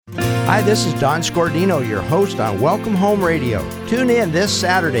Hi, this is Don Scordino, your host on Welcome Home Radio. Tune in this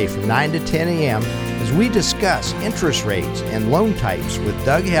Saturday from 9 to 10 a.m. as we discuss interest rates and loan types with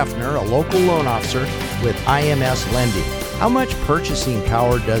Doug Heffner, a local loan officer with IMS Lending. How much purchasing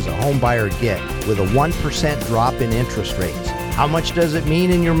power does a home buyer get with a 1% drop in interest rates? How much does it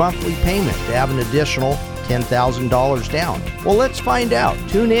mean in your monthly payment to have an additional $10,000 down? Well, let's find out.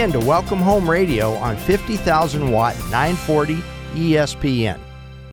 Tune in to Welcome Home Radio on 50,000 watt 940 ESPN.